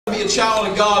be a child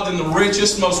of God than the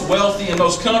richest, most wealthy, and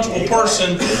most comfortable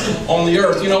person on the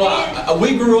earth? You know,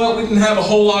 we grew up, we didn't have a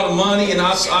whole lot of money, and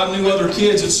I knew other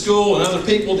kids at school and other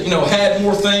people, you know, had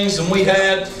more things than we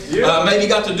had. Maybe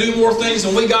got to do more things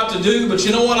than we got to do, but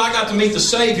you know what? I got to meet the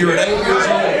Savior at 8 years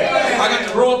old. I got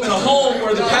to grow up in a home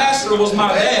where the pastor was my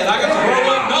dad. I got to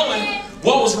grow up knowing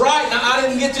what was right. Now, I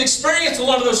didn't get to experience a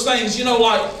lot of those things, you know,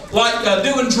 like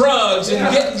doing drugs and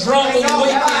getting drunk on the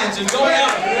weekends and going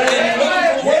out and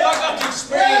living for the world. I got to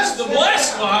experience the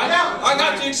blessed life. I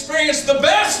got to experience the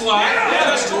best life.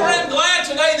 And I sure am glad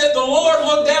today that the Lord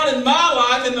looked down in my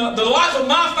life and the life of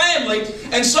my family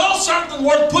and saw something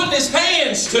worth putting His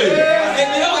hands to. And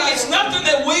you know, it's nothing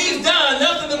that we've done,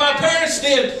 nothing that my parents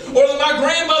did or that my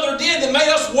grandmother did that made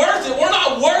us worth it. We're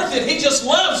not worth it. He just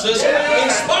loves us in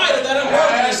spite of that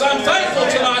unworthiness. I'm thankful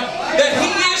tonight that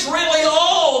He is really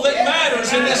all that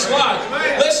matters in this life.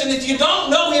 Listen, if you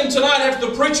don't know Him tonight after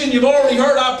the preaching you've already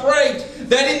heard, I pray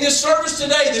that in this service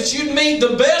today that you'd meet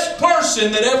the best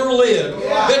person that ever lived.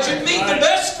 That you'd meet the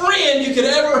best friend you could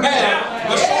ever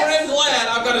have. I sure am glad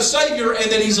I've got a Savior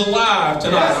and that He's alive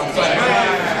tonight. I'm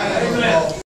thankful.